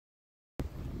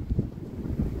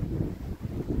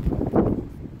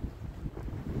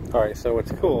Alright, so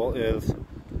what's cool is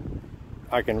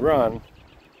I can run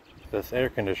this air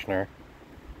conditioner,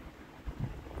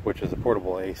 which is a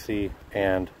portable AC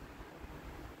and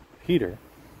heater,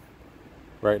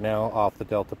 right now off the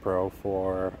Delta Pro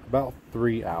for about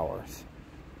 3 hours.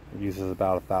 It uses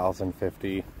about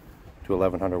 1,050 to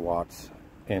 1,100 watts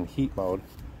in heat mode,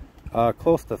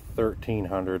 close to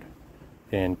 1,300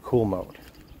 in cool mode.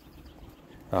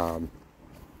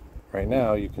 Right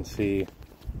now you can see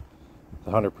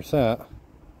 100%,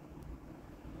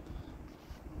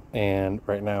 and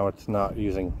right now it's not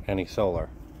using any solar.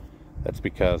 That's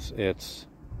because it's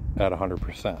at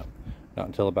 100%. Not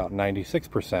until about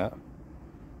 96%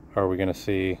 are we going to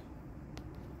see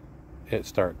it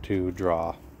start to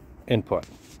draw input.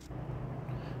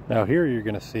 Now here you're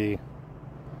going to see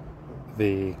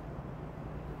the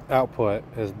output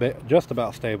is just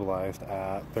about stabilized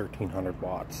at 1,300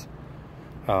 watts.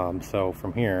 So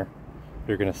from here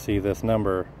you're going to see this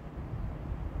number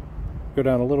go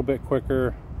down a little bit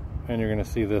quicker, and you're going to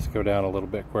see this go down a little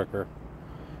bit quicker.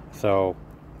 So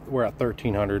we're at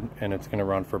 1,300, and it's going to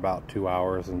run for about 2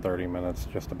 hours and 30 minutes,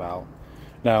 just about.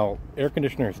 Now, air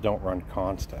conditioners don't run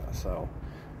constant, so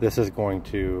this is going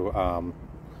to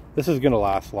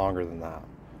last longer than that.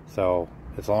 So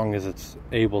as long as it's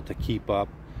able to keep up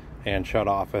and shut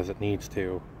off as it needs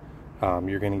to,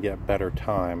 you're going to get better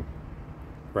time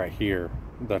right here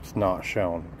that's not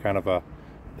shown. Kind of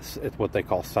it's what they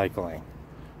call cycling.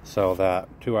 So that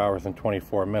 2 hours and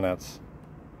 24 minutes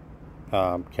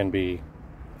can be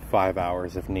 5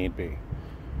 hours if need be.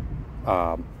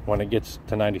 When it gets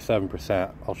to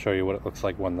 97%, I'll show you what it looks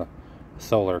like when the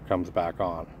solar comes back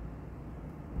on.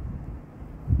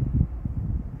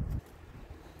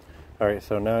 Alright,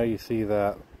 so now you see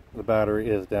that the battery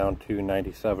is down to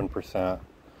 97%,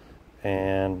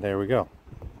 and there we go.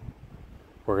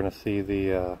 We're going to see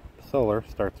the solar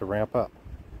start to ramp up.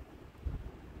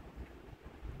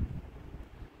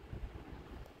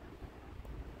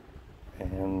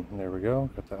 And there we go,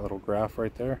 got that little graph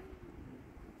right there.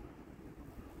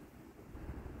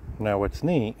 Now what's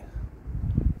neat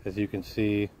is you can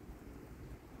see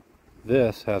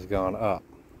this has gone up,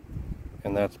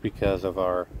 and that's because of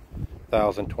our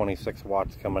 1,026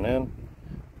 watts coming in,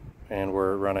 and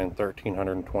we're running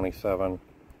 1,327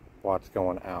 watts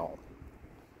going out.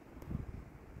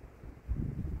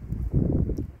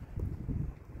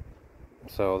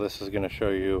 So this is going to show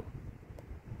you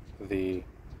the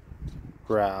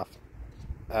graph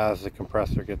as the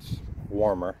compressor gets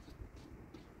warmer.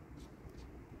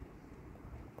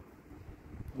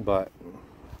 But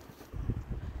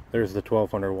there's the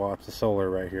 1,200 watts of solar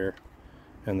right here,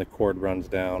 and the cord runs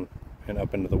down and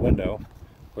up into the window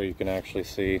where you can actually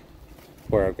see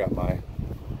where I've got my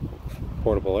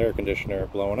portable air conditioner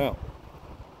blowing out.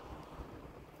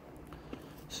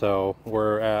 So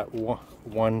we're at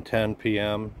 1:10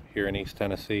 p.m. here in East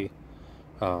Tennessee,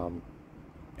 and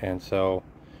so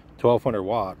 1,200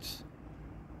 watts,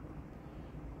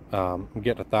 I'm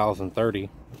getting 1,030,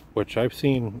 which I've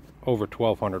seen over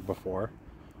 1,200 before,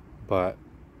 but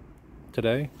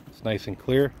today it's nice and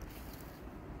clear.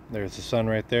 There's the sun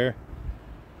right there.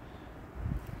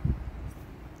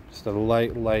 Just a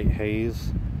light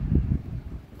haze,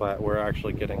 but we're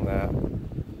actually getting that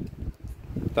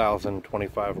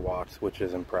 1,025 watts, which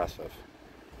is impressive.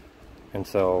 And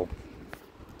so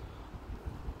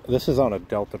this is on a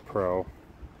Delta Pro,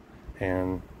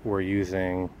 and we're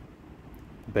using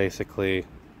basically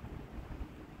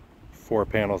 4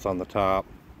 panels on the top,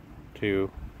 2,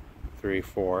 3,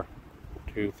 4,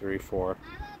 2, 3, 4,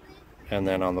 and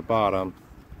then on the bottom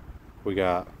we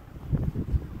got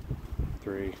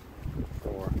 3,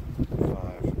 4,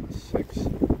 5, 6,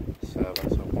 7.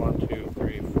 So 1, 2,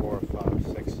 3, 4, 5,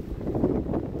 6,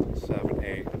 7,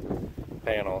 8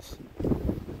 panels,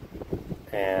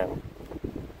 and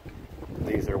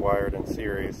these are wired in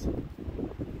series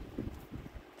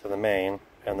to the main,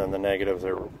 and then the negatives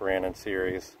are ran in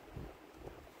series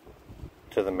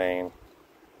to the main.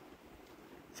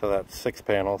 So that's 6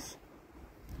 panels,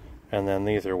 and then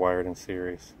these are wired in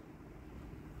series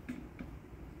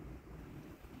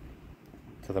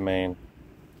to the main,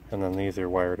 and then these are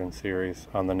wired in series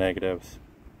on the negatives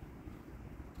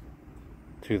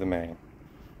to the main.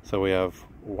 So we have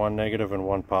 1 negative and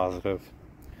 1 positive,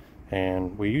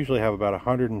 and we usually have about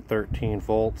 113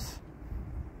 volts,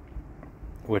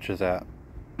 which is at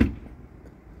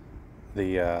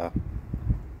the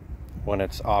when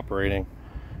it's operating,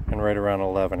 and right around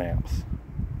 11 amps.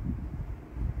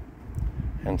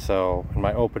 And so in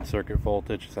my open circuit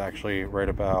voltage is actually right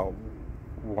about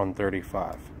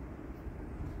 135.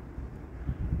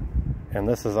 And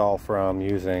this is all from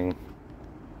using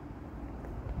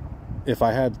if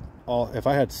I had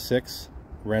 6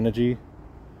 Renogy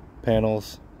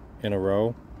panels in a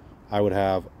row, I would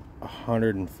have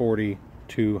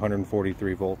 142,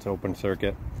 143 volts open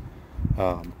circuit,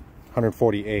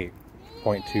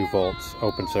 148.2 volts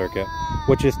open circuit,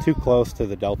 which is too close to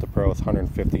the Delta Pro's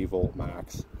 150 volt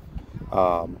max.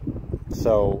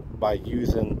 So by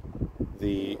using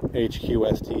the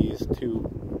HQSTs,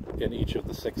 2 in each of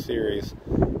the 6 series,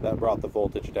 that brought the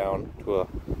voltage down to a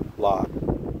lot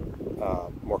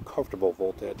more comfortable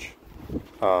voltage,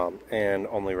 and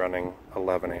only running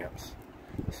 11 amps.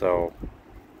 So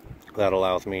that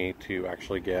allows me to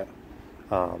actually get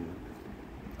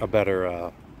a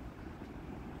better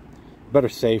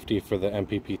safety for the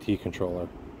MPPT controller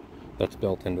that's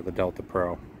built into the Delta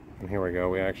Pro. And here we go,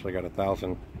 we actually got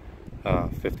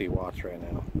 1,050 watts right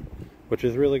now, which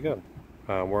is really good.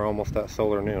 We're almost at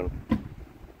solar noon.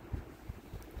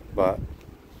 But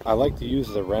I like to use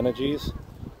the Renogys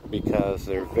because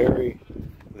they're very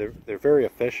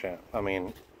efficient. I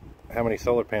mean, how many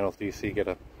solar panels do you see get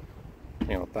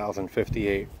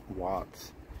 1,058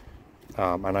 watts?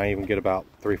 And I even get about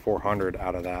 300-400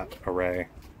 out of that array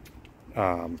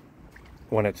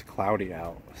when it's cloudy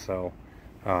out. So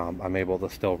I'm able to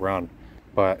still run.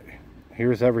 But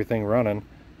here's everything running: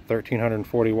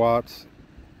 1,340 watts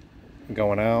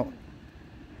going out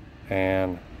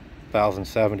and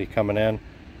 1,070 coming in,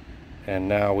 and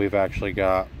now we've actually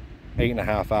got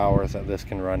 8.5 hours that this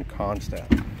can run constant.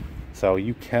 So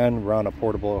you can run a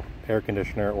portable air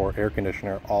conditioner or air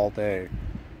conditioner all day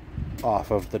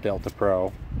off of the Delta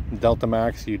Pro. Delta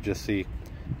Max, you just see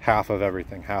half of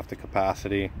everything, half the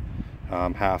capacity,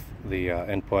 half the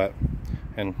input.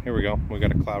 And here we go, we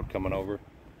got a cloud coming over.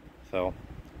 So,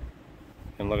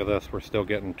 and look at this, we're still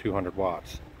getting 200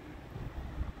 watts.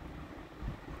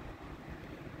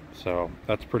 So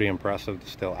that's pretty impressive to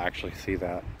still actually see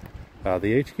that.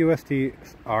 The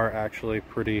HQSTs are actually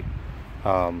pretty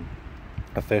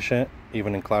efficient,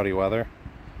 even in cloudy weather.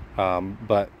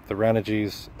 But the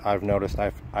Renogys, I've noticed,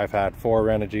 I've had 4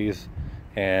 Renogys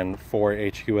and 4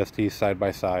 HQSTs side by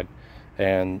side,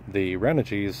 and the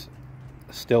Renogys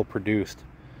still produced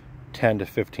 10 to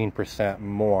 15%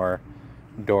 more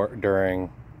during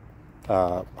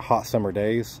hot summer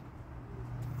days,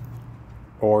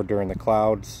 or during the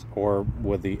clouds, or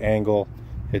with the angle.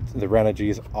 The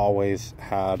Renogys always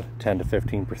had 10 to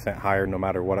 15% higher, no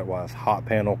matter what it was. Hot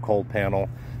panel, cold panel,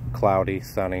 cloudy,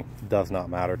 sunny, does not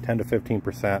matter. 10 to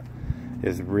 15%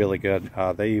 is really good.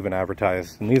 They even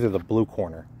advertise, and these are the blue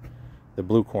corner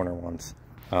ones.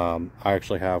 I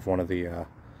actually have one of the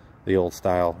old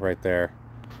style right there.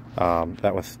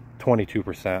 That was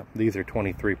 22%. These are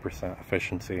 23%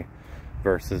 efficiency,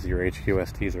 versus your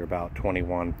HQSTs are about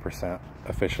 21%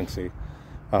 efficiency.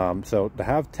 So to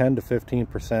have 10 to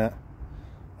 15%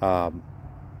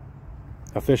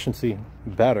 efficiency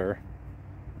better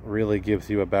really gives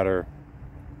you a better,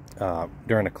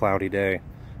 during a cloudy day,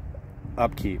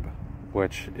 upkeep,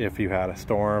 which if you had a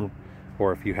storm,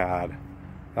 or if you had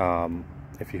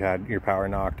your power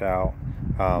knocked out,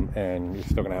 and you're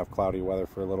still going to have cloudy weather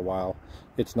for a little while,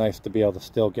 it's nice to be able to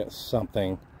still get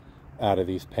something out of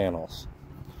these panels.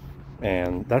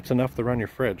 And that's enough to run your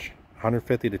fridge.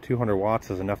 150 to 200 watts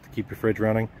is enough to keep your fridge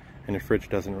running, and your fridge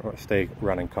doesn't stay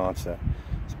running constant.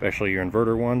 Especially your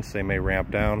inverter ones, they may ramp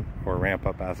down or ramp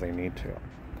up as they need to.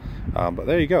 But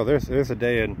there you go, there's a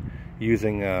day in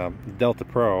using Delta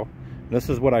Pro. This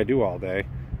is what I do all day.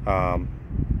 I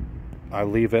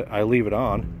leave it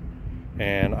on,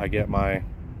 and I get my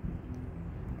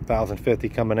 1,050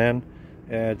 coming in,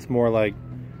 and it's more like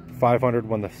 500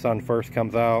 when the sun first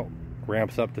comes out,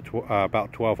 ramps up to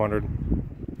about 1,200,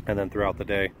 and then throughout the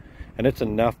day. And it's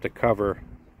enough to cover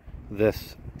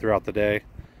this throughout the day.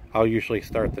 I'll usually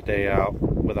start the day out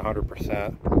with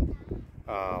 100%,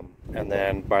 and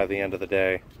then by the end of the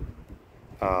day,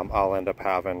 I'll end up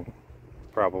having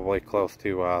probably close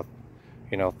to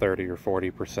 30 or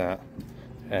 40%,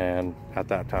 and at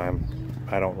that time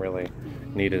I don't really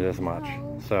need it as much.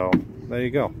 So there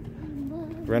you go,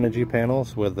 Renogy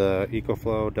panels with the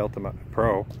Ecoflow Delta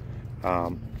Pro.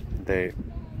 They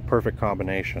perfect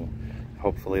combination.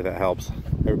 Hopefully that helps.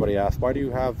 Everybody asks, why do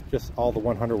you have just all the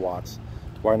 100 watts?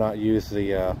 Why not use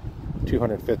the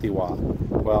 250 watt?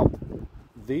 Well,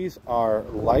 these are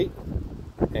light,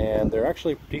 and they're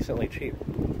actually decently cheap,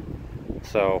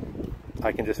 so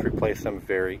I can just replace them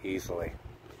very easily.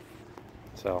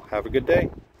 So have a good day.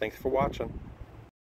 Thanks for watching.